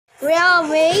We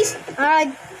always are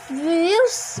having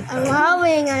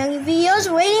videos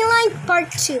waiting line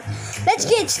part 2. Let's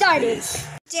get started.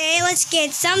 Today, let's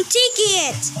get some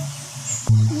tickets.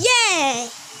 Yay!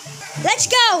 Let's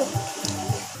go.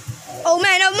 Oh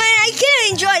man, I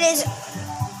can't enjoy this.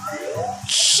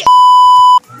 Shit.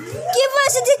 Give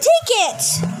us the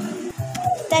tickets.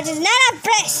 That is not a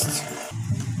breast.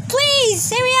 Please,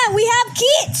 hurry up. We have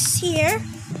kids here.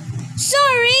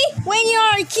 Sorry, when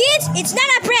you're kids, it's not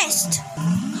a breast.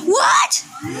 What?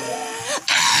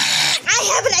 I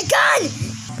have a gun.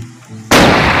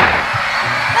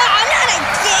 Oh, not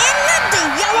again. Not the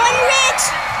yellow and red.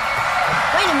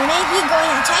 Wait a minute. He going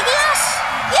to attack us?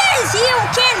 Yes, he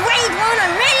can't wait on a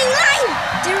ready line.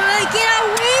 Do we get our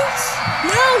wings?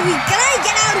 No, we gotta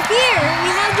get out of here. We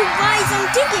have to buy some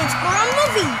tickets for a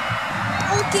movie.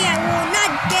 Okay, I will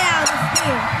not get out of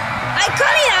here. I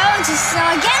cut it out to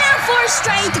get out for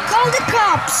straight to call the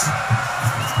cops.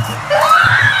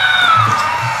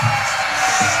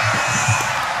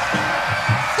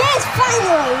 Yes,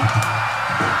 finally.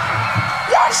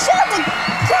 You shot the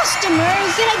customer.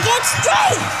 You're gonna get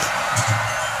straight.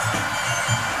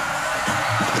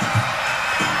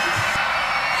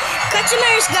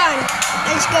 Customer is gone.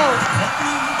 Let's go.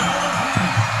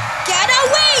 Get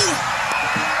away!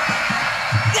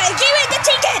 Give me the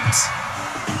ticket!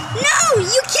 No,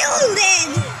 you killed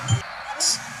it!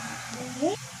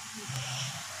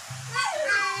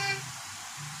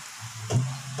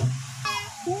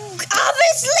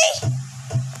 Obviously!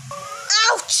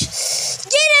 Ouch!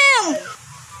 Get him!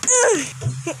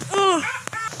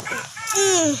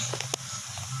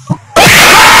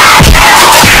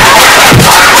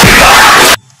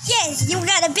 Yes, you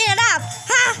gotta beat it up,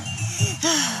 huh?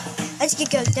 Let's get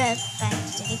the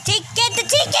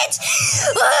tickets.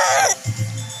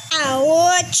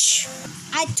 Ouch!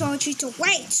 I told you to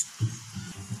wait.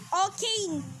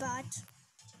 Okay, but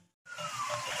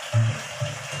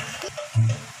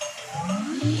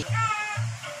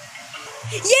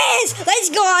yes, let's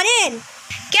go on in.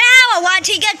 Can I have one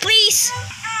ticket, please?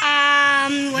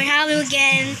 How do we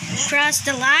get across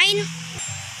the line?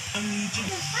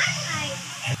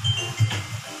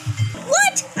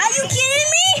 What? Are you kidding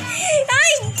me?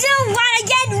 I don't want to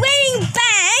get waiting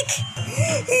back.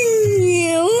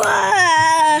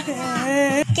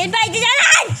 Get back to the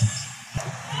line.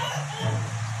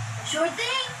 Sure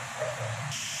thing.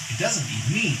 It doesn't need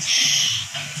meat.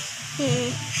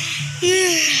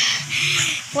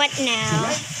 What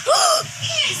now?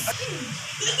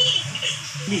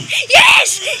 Meat. Yes!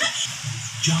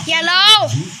 Yellow!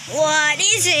 What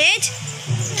is it?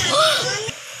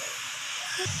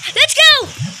 Let's go!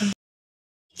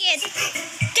 Yes.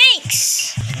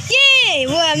 Thanks! Yay!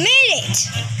 We made it!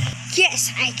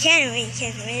 Yes, I can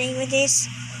wait with this.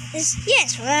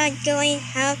 Yes, we're going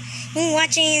out and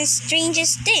watching the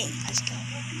strangest thing. Let's go.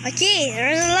 Okay,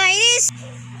 there's a light is.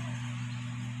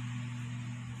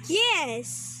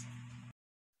 Yes!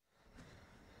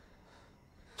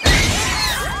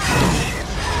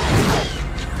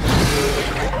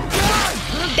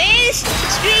 Best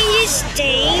strangest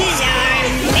things are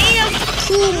made of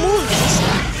cool movies.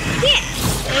 Yeah,